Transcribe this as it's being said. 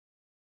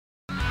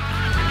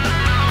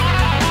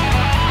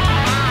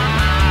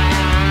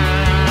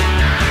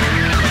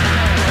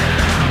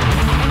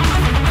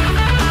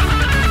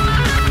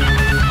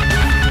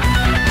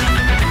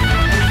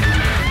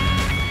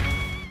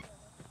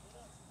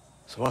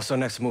What's our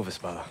next move,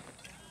 Espada?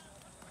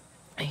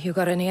 You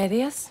got any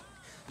ideas?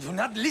 You're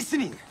not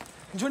listening!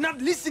 You're not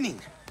listening!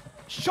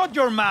 Shut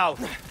your mouth!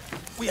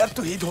 We have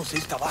to hit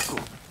Jose's tobacco.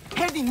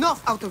 Had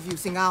enough out of you,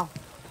 Singao.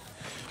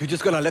 You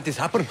just gonna let this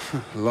happen?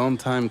 Long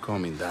time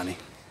coming, Dani.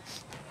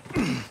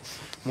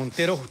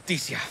 Montero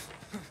Justicia.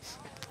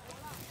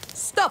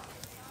 Stop!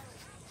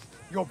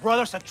 Your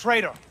brother's a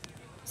traitor.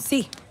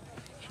 See,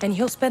 and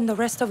he'll spend the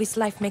rest of his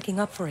life making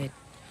up for it.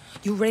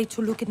 You ready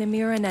to look in the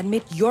mirror and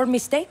admit your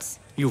mistakes?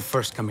 You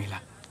first, Camila.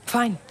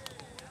 Fine.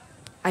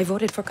 I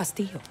voted for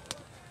Castillo.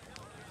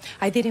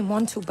 I didn't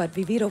want to, but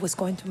Viviro was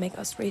going to make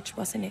us rich,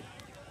 wasn't it?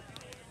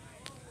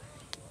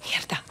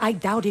 Mierda, I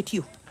doubted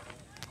you.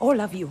 All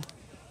of you.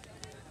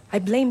 I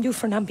blamed you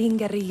for not being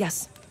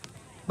guerrillas.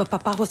 But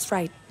Papa was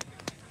right.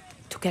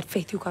 To get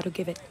faith, you gotta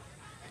give it.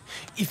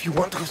 If you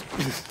want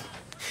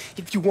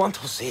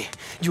Jose,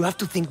 you have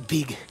to think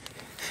big.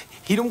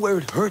 He don't where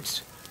it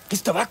hurts.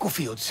 His tobacco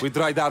fields. We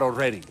tried that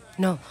already.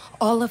 No,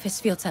 all of his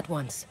fields at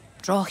once.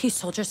 Draw his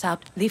soldiers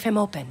out, leave him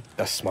open.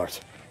 That's smart.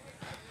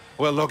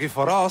 Well, lucky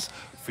for us,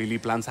 Philly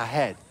plans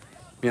ahead.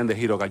 Me and the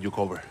hero got you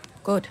covered.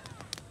 Good.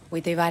 We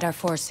divide our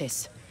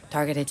forces.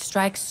 Targeted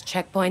strikes,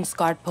 checkpoints,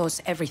 guard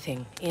posts,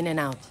 everything. In and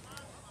out.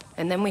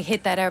 And then we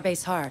hit that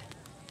airbase hard.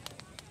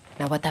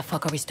 Now what the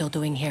fuck are we still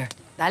doing here?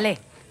 Dale.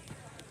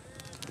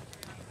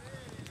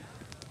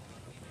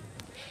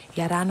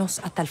 Yaranos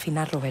hasta el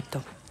final,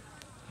 Roberto.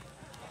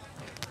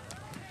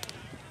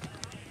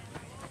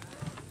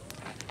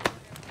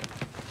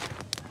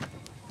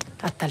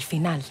 Hasta el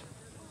final.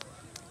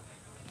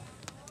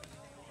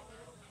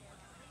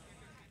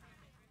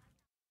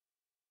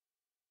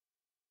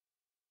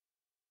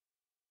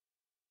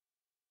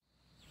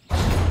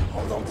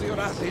 Hold on to your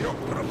ass, hero.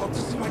 We're about to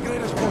see my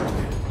greatest work.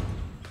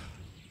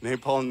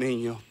 Napalm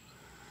Niño.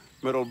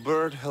 Metal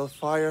Bird,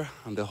 Hellfire,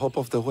 and the Hope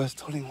of the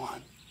West all in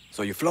one.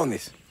 So you flown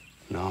this?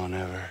 No,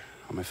 never.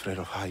 I'm afraid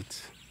of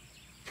heights.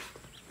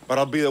 But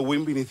I'll be the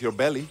wind beneath your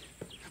belly.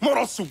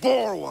 Moral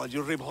support while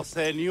you rip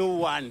Jose a new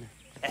one.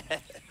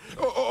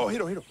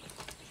 Hero.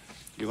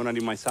 You're gonna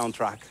need my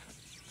soundtrack.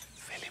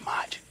 Philly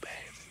magic, babe.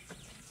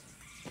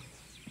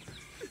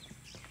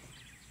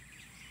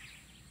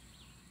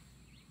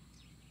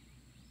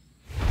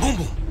 Boom,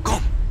 boom,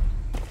 come.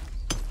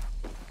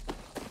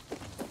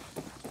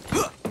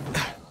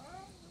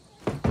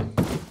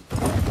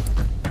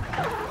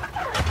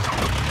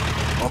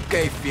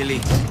 Okay,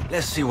 Philly.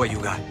 Let's see what you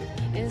got.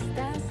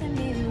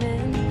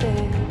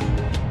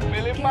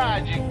 Philly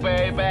magic,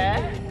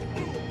 baby.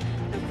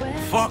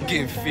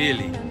 Fucking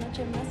Philly.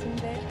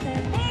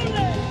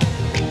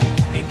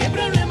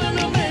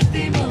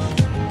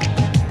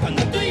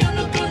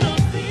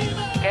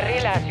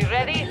 Guerrillas, you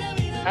ready?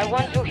 I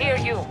want to hear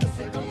you.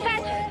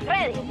 Sanchez,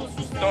 ready.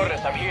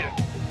 Torres, I'm here.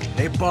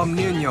 Napalm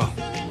Niño.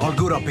 All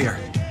good up here.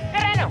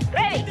 Serrano,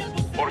 ready.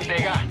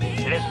 Ortega,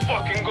 let's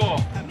fucking go.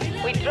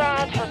 We draw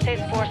out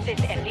Jose's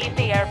forces and leave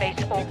the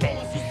airbase open.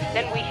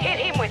 Then we hit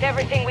him with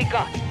everything we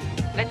got.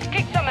 Let's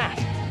kick some ass.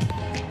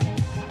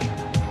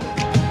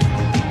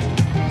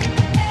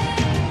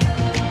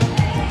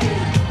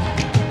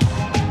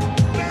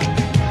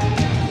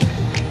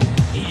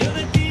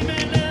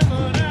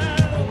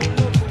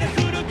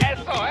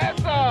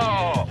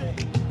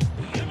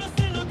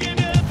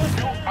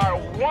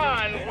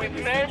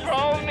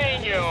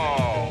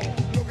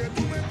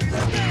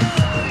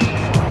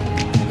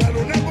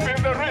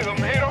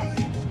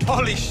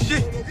 Holy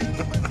shit!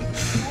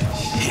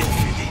 Shit,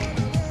 Philly.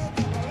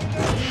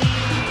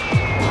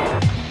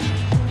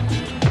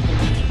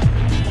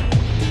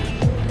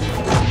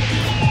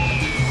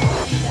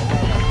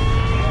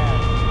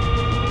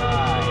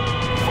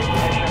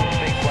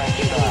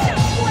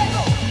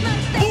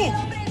 Boom!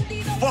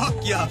 Fuck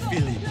yeah,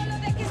 Philly.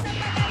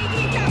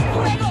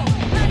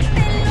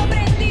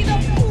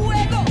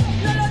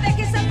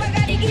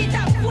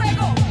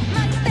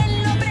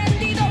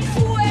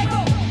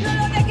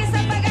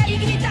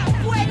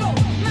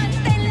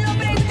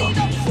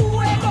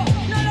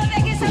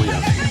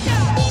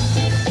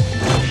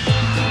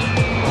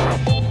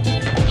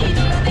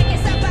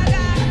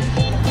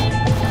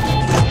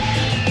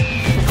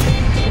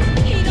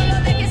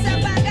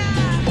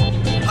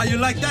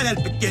 Like that, El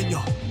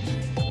Pequeño.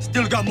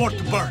 Still got more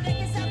to burn.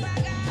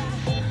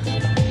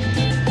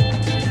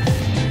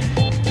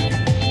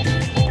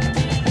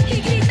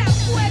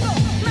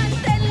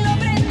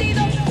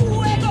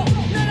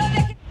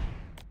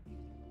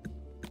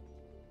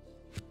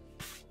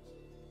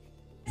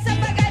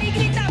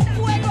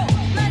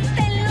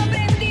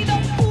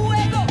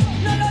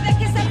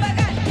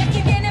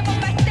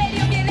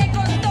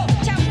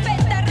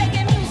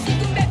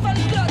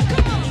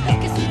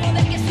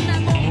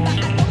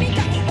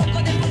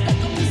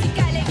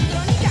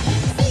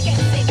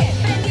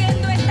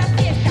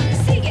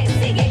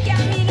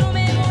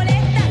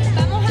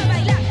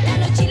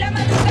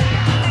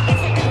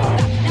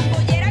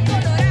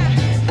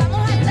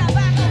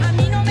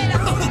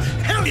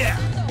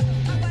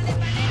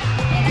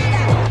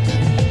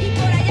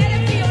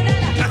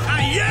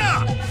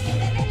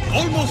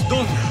 Almost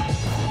done.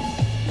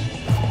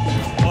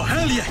 Oh,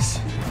 hell yes.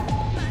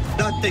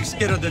 takes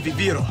care of the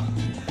viviro.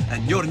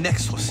 And you're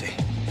next, Jose.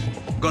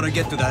 Gotta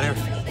get to that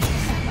airfield.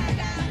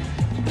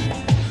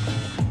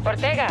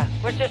 Ortega,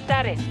 what's your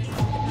status?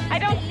 I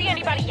don't see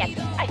anybody yet.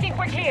 I think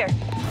we're clear.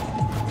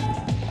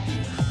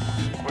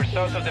 We're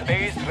south of the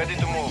base, ready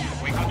to move.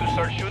 We good to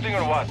start shooting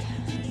or what?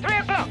 3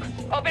 o'clock.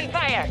 Open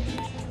fire.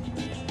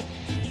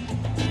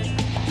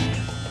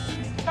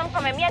 Some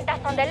come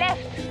mierdas on the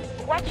left.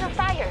 Watch your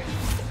fire.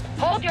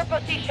 Hold your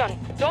position.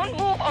 Don't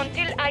move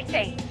until I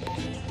say.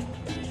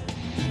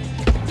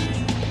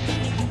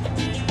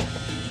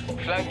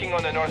 Flanking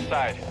on the north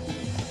side.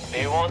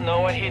 They won't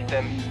know what hit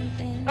them.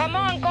 Come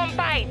on,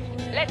 compadre.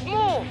 Let's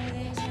move.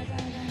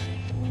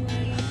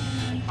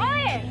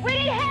 Oye, we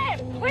need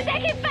help. We're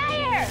taking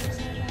fire.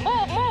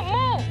 Move, move,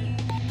 move.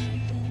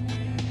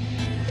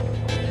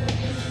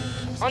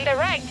 On the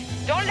right.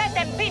 Don't let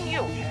them pin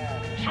you.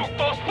 Shoot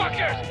those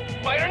fuckers!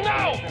 Fire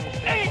now!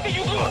 Anything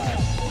you got!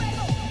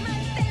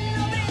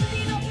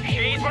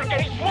 Shit, we're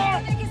getting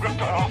swarmed! We're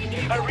cut off!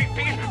 I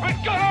repeat, we're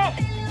cut off!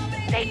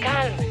 Stay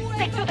calm.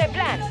 Stick to the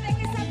plan.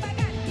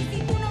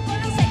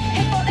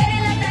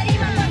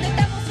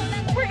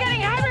 We're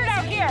getting hammered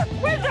out here!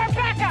 Where's our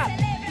backup?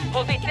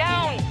 Hold it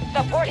down.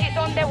 Support is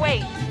on the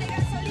way.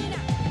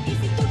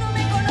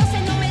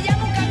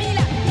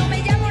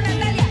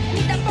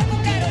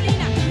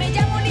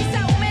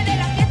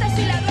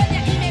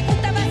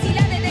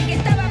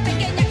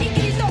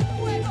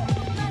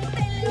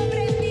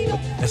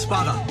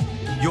 Espada,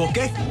 you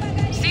okay?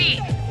 See,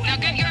 now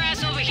get your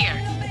ass over here.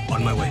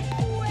 On my way.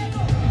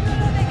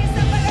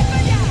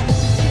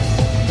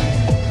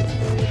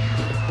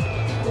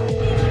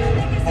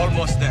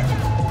 Almost there.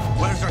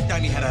 Where's our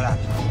tiny head at?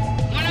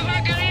 One of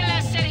our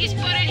guerrillas said he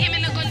spotted him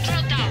in the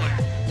control tower.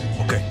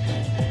 Okay.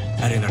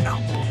 Heading there now.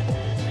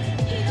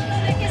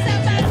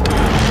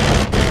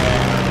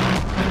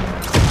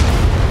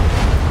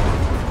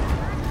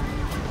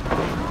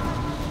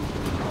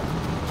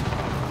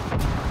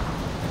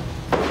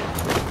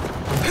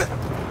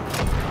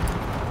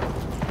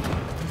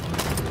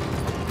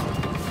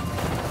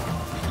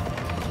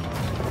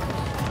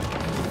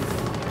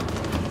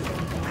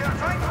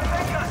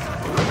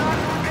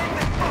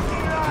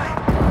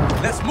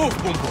 Let's move,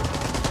 Boom Boom.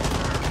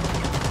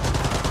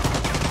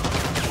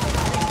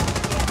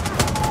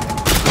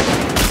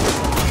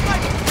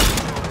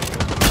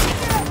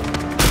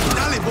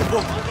 Dale, Boom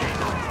Boom.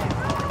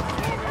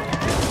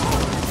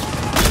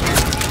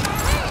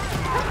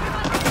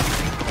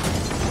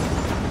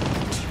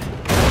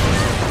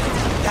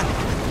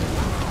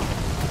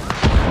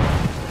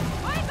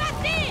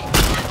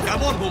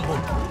 Come on, Boom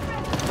Boom.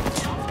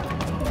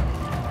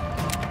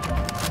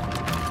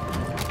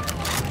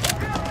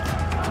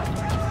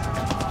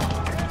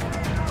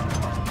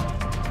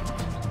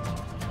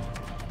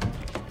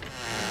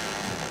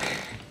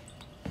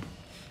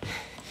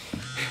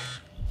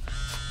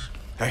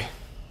 Hey,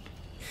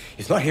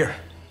 he's not here.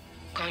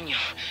 Coño,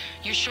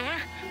 you sure?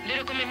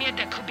 Little come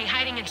mierda could be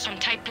hiding in some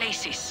tight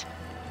places.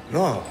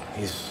 No,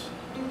 he's...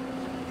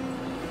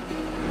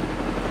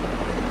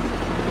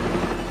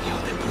 Hijo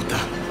de puta.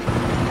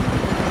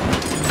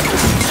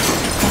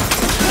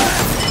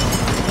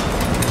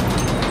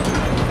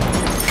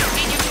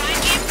 Did you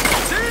find him?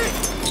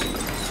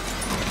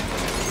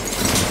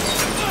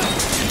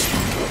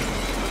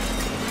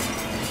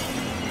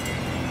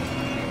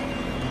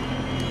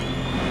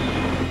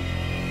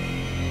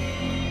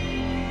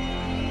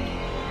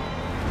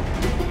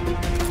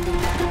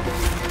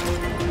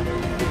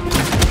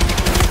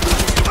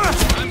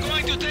 I'm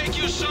going to take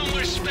you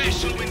somewhere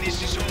special when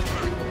this is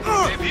over.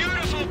 A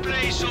beautiful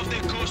place off the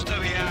coast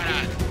of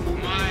Yara,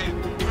 my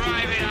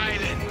private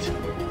island.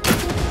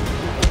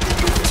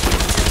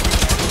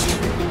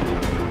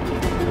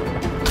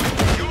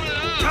 You'll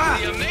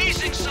love the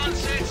amazing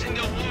sunsets and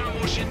the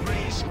warm ocean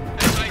breeze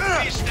as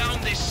I fish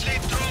down the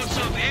slit throats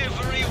of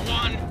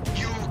everyone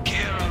you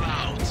care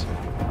about.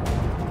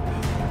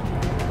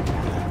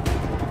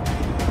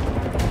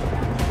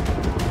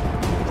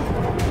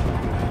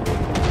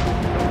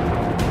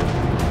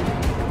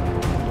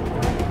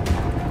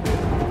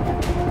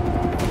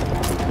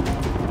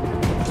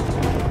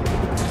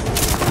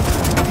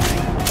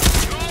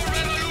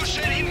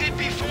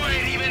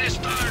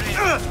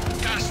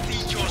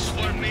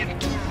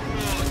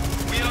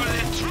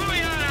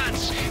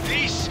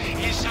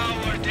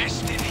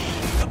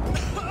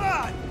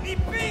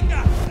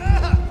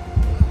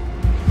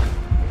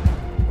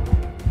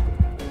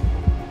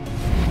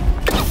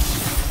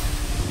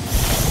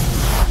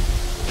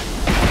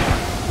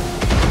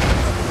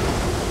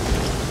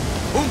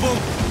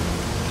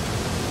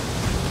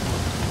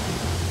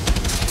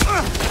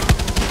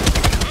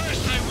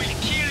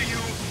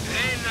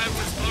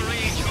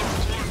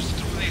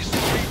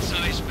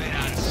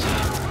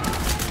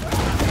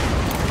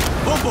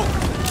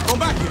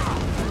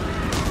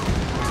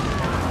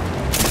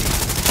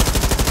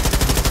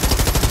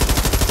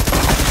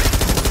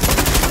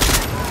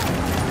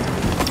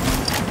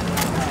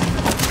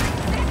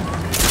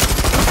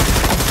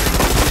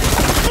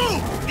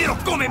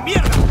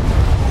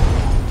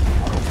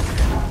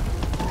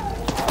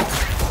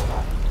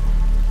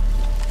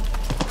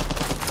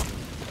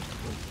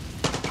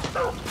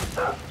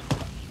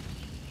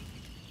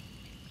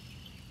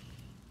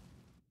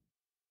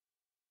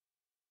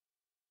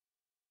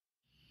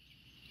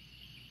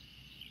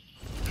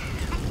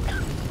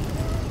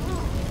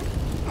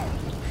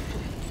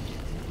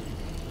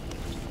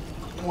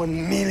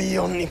 1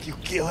 million if you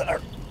kill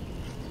her.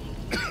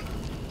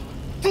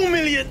 2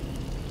 million!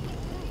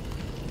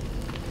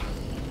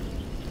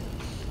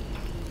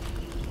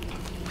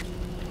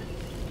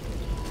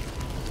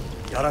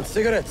 Y'all on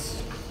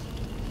cigarettes?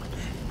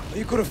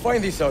 You couldn't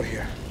find these out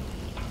here.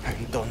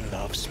 Antón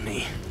loves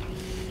me.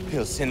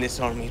 He'll send this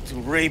army to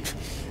rape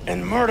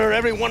and murder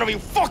every one of you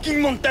fucking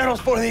Monteros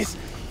for this!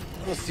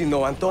 I don't see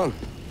no Antón.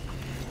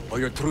 Or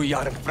your true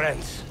Yaran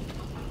friends.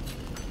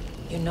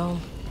 You know,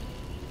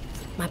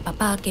 my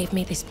papa gave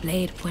me this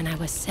blade when I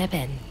was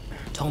 7.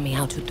 Told me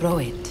how to throw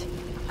it,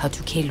 how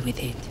to kill with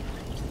it.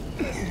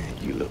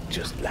 You look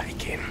just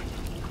like him.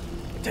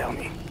 Tell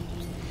me,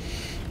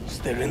 is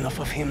there enough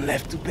of him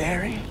left to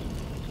bury?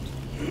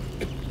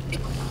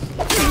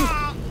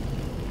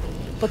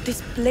 But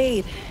this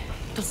blade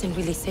doesn't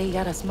really say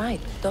Yara's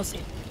might, does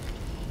it?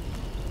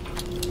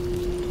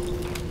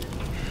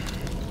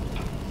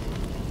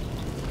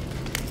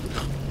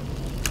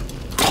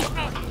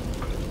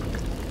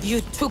 You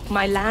took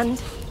my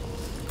land.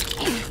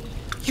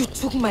 You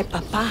took my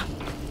papa.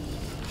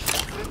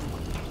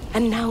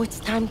 And now it's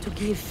time to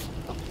give.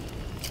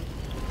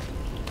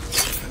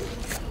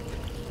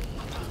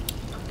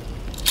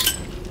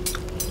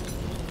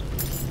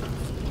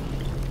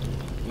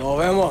 Nos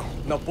vemos,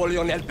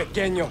 Napoleon el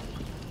Pequeño.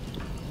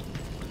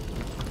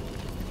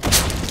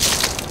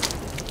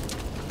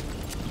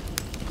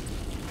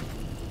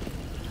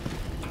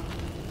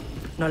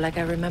 Not like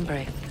I remember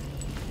it.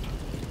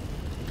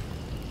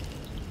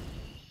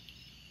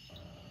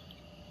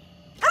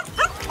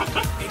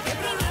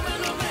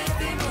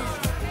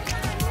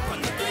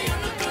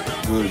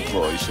 Good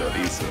boy,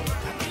 Chorizo.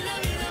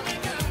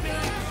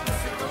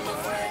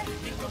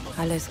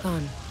 Ale's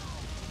gone.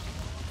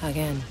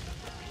 Again.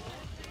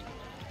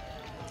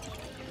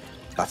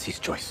 That's his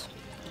choice.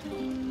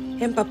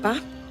 And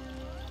Papa?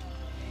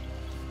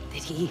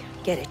 Did he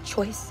get a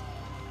choice?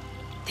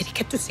 Did he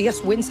get to see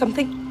us win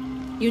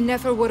something? You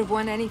never would have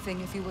won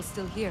anything if he was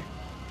still here.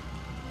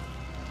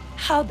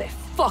 How the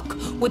fuck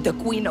would the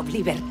Queen of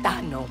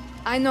Libertad know?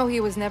 I know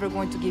he was never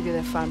going to give you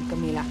the farm,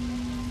 Camila.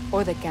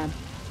 Or the camp.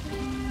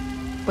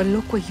 But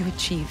look what you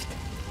achieved.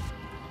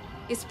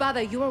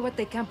 Espada, you are what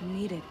the camp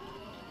needed.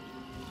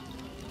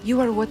 You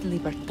are what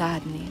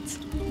Libertad needs.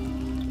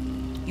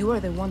 You are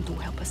the one to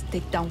help us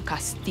take down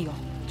Castillo.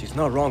 She's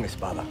not wrong,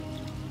 Espada.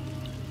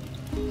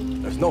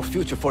 There's no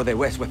future for the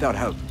West without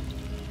help.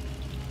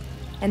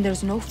 And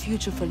there's no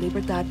future for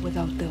Libertad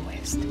without the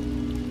West.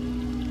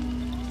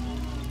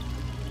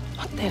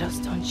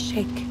 Monteros don't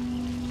shake.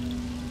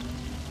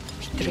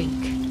 We drink.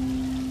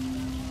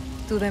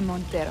 To the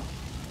Montero.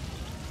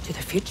 To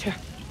the future.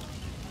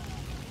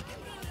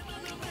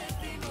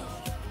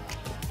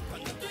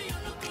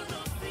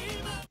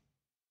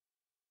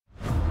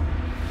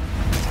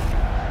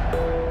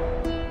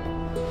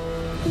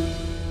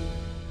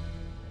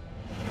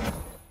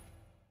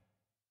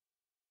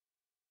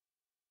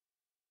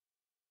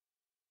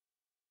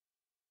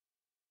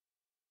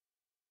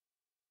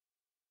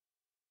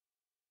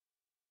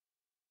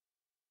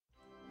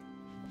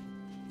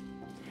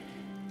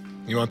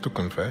 You want to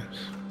confess?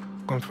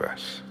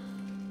 Confess.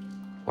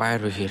 Why are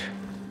we here?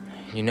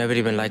 You never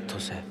even liked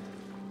Jose.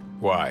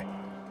 Why?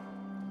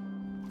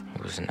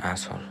 He was an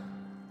asshole.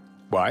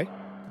 Why?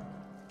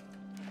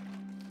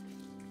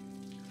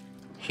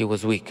 He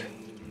was weak.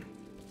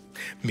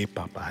 Me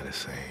papa had a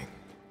saying.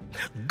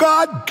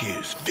 God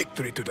gives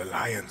victory to the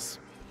lions.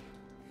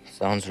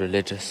 Sounds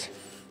religious.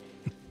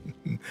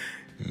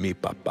 Me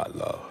papa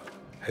loved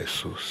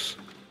Jesus.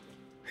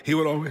 He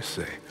would always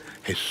say,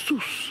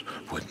 Jesus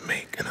would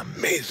make an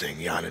amazing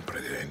Yaran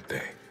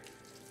Presidente.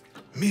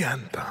 Me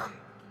Antón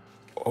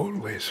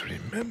always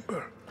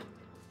remember,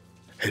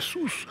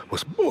 Jesus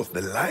was both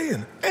the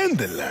lion and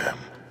the lamb.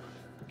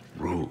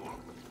 Rule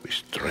with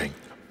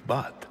strength,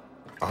 but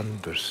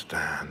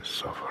understand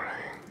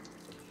suffering.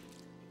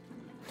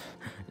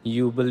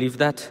 You believe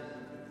that?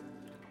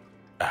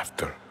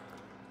 After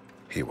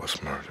he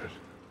was murdered,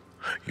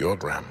 your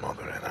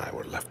grandmother and I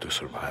were left to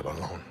survive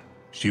alone.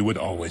 She would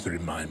always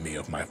remind me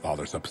of my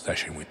father's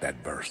obsession with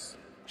that verse.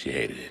 She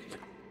hated it.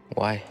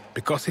 Why?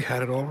 Because he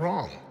had it all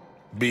wrong.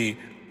 Be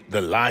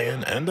the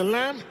lion and the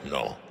lamb?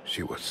 No.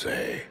 She would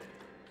say,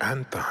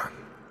 Antón,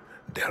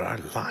 there are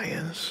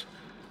lions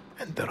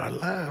and there are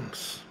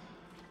lambs.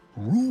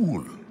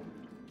 Rule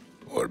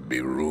or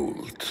be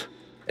ruled.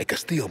 A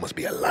Castillo must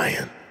be a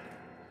lion,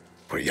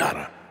 for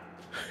Yara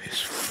is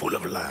full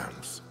of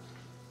lambs.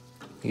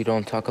 You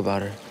don't talk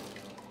about her.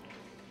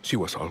 She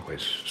was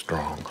always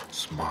strong,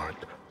 smart,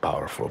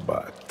 powerful,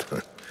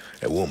 but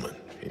a woman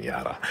in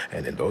Yara.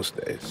 And in those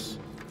days,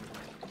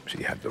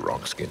 she had the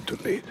wrong skin to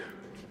lead.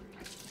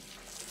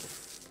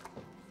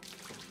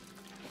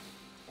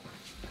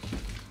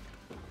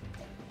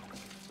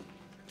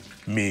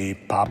 Me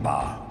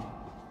papa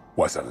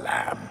was a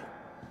lamb.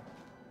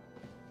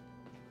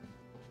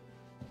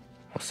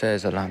 Jose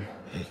is a lamb.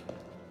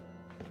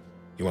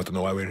 You want to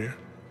know why we're here?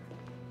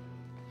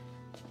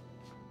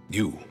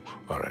 You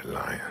are a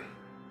lion.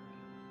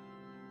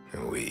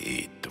 And we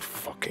eat the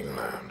fucking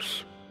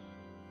lambs.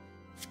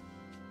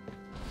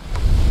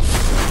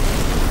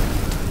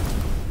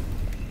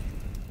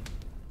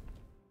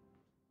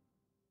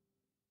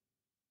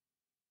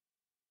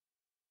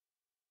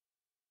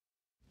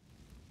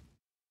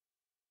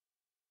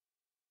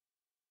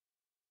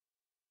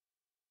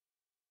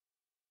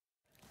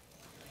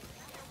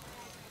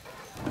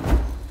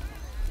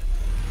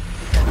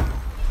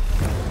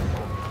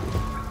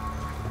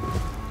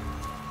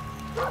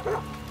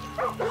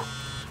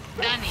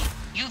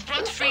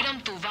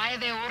 freedom to Valle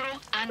de Oro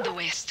and the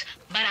West,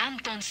 but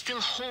Anton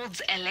still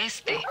holds El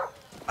Este.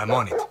 I'm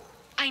on it.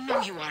 I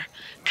know you are.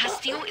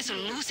 Castillo is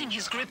losing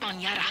his grip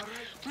on Yara.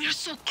 We're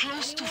so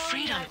close to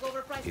freedom.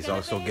 He's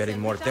also getting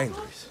more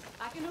dangerous.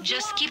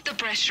 Just keep the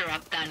pressure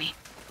up, Dani.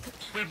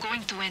 We're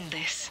going to end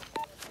this.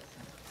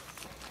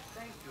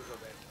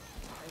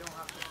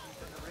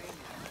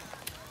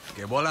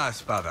 Que bola,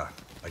 Espada.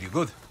 Are you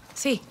good?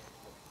 See,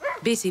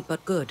 busy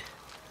but good.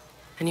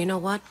 And you know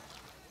what?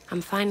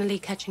 I'm finally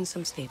catching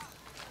some sleep.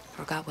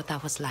 Forgot what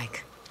that was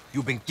like.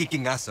 You've been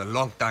kicking ass a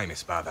long time,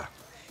 Espada.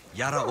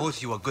 Yara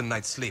owes you a good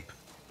night's sleep.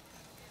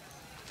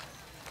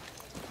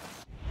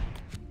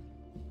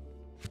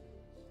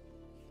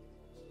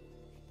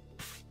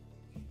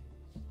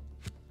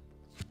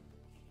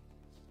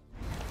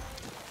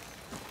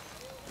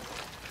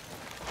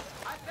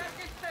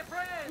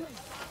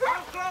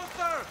 Come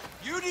closer!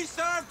 You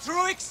deserve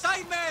true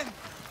excitement!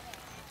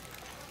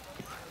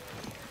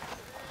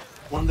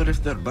 Wonder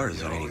if their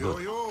birds are any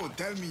good. Yo,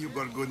 tell me you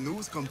got good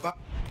news, compa.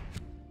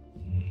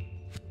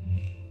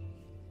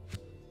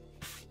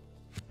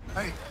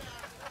 Hey.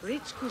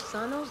 Rich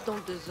Cusanos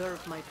don't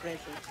deserve my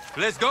presence.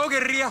 Let's go,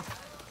 guerrilla!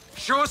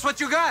 Show us what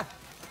you got!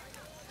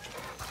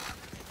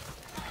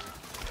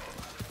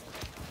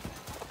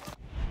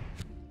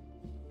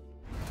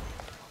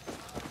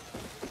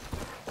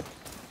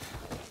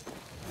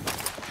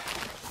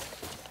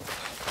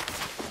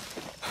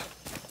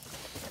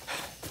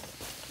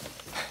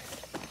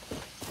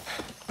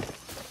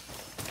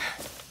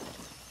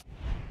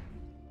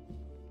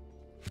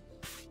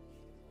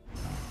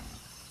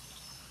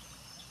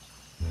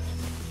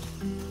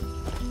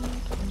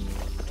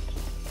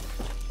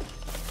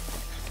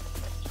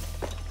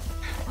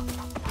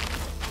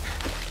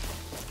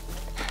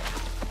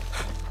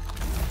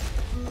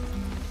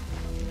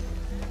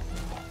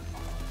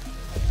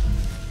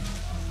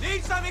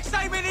 Need some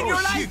excitement in Oh,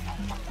 your shit. life?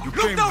 You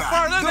Look came no back.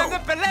 further than Go.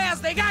 the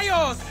peleas de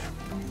gallos!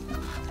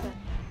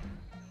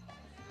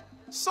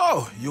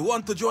 So, you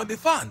want to join the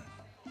fun?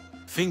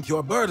 Think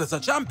your bird is a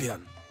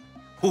champion?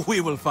 We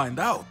will find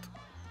out.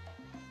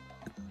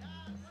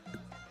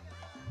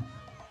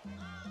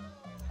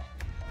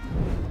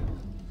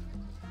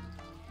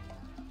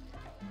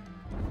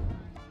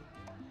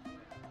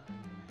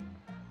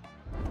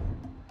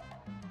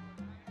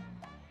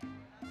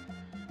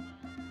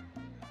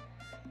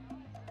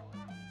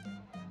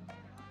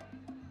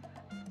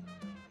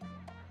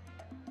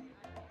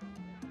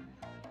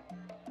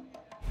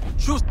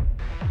 Choose.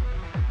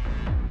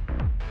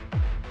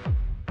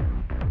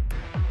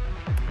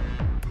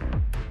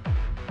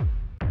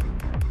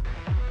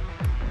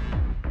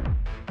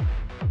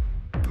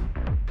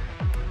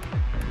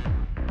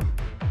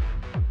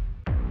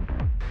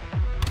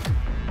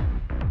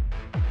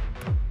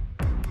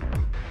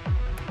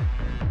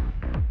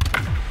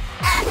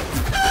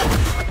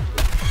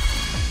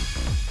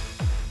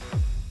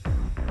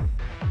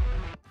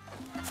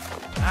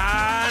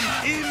 And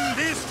in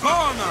this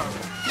corner,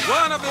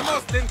 one of the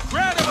most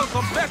incredible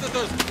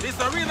competitors this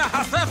arena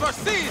has ever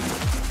seen,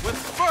 with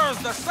spurs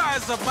the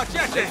size of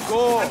machete. Let's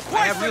go. And I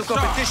twice have real as sharp.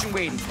 competition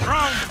waiting.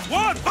 Round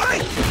one,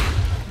 fight!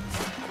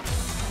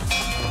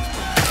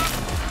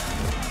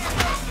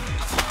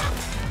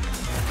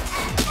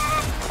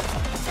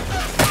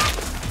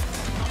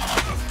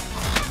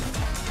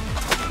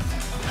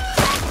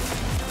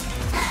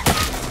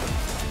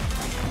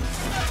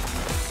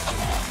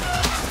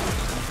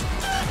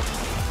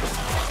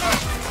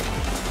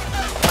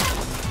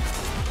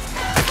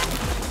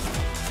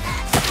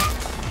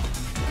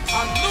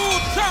 A new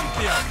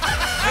champion!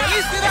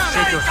 Felicidades!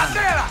 Shake your hand.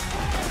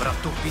 Candela! But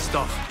I'm too pissed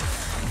off.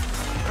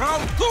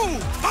 Round two,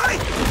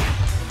 fight!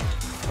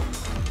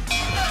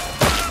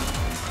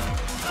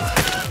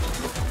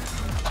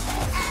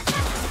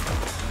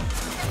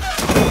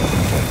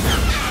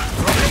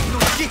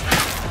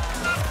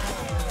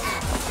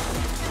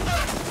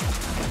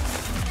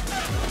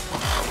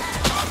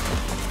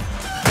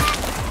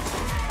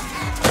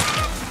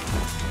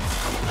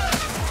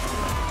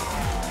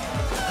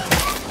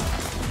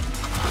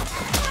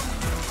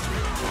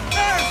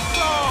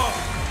 Eso!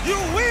 You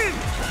win!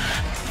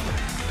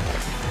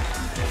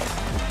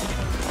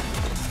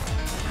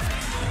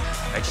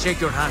 I'd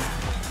shake your hand.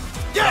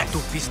 But I'm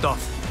too pissed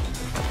off.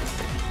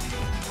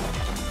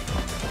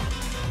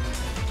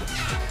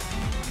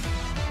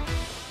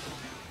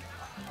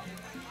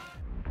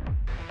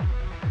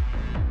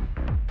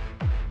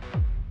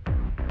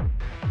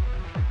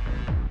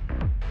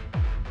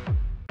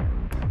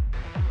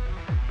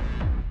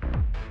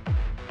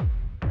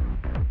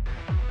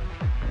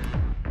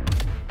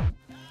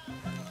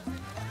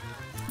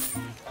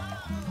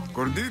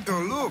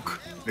 Gordito, look.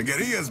 The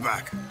guerrilla's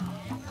back.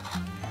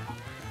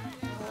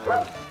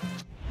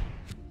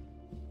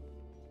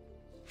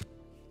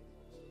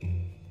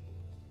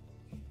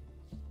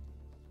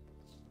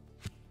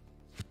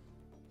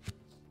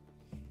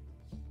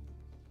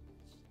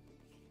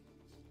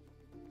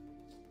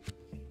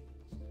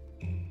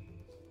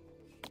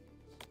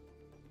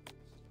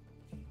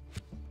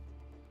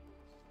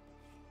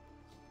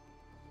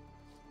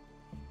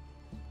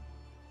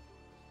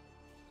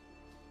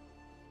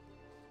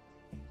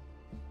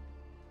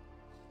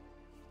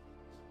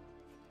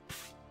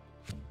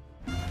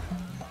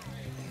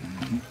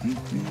 Who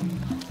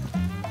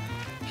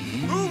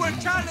will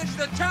challenge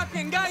the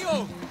champion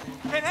Gallo?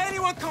 Can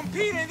anyone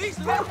compete in these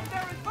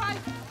legendary fights?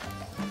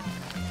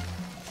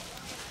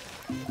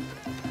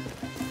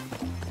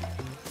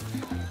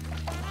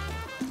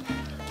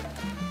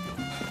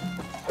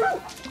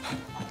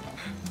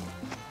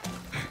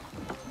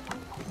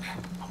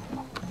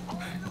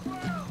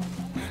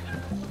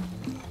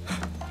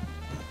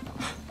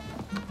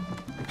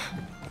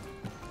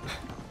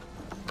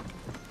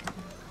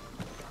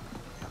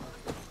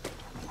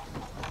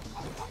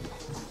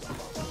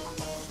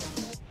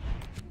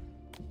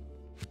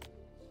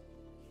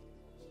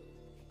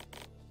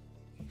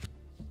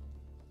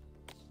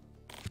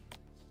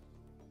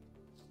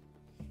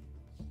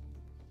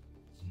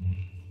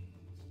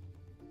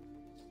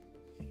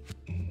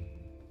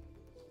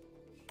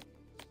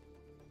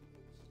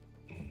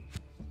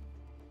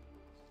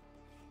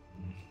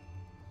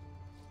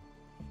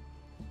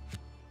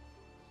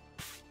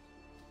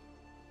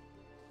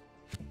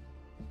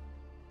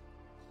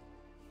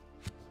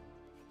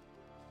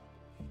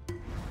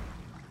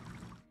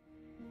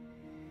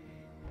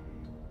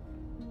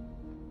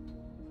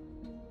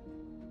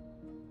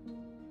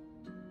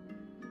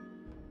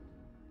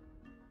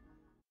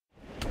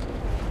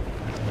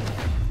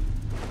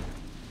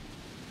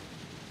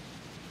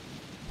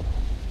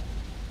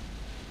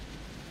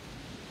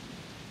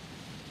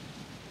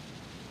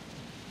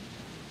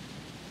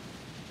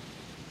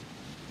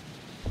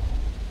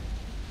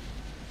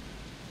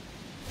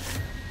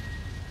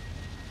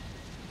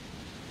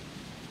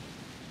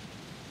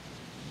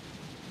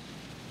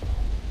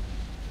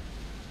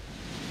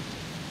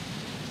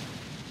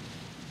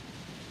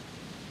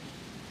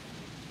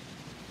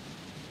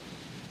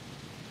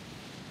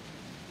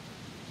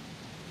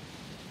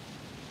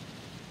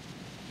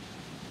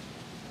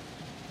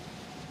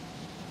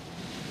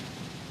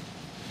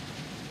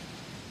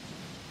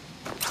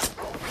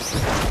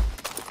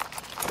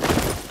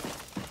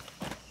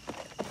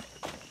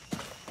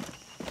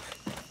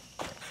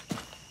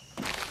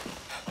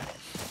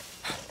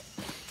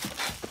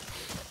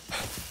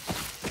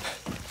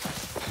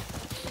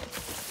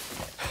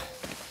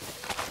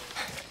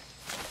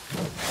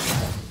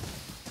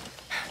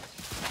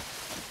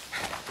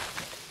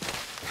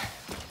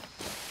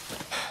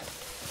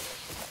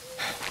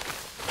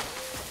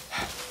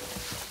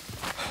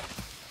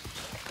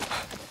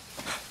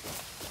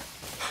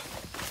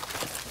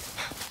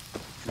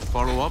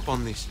 Follow up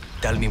on this.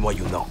 Tell me what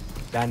you know.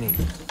 Dani,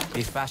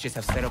 these fascists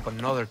have set up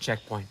another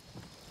checkpoint.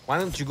 Why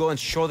don't you go and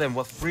show them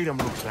what freedom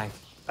looks like?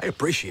 I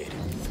appreciate it.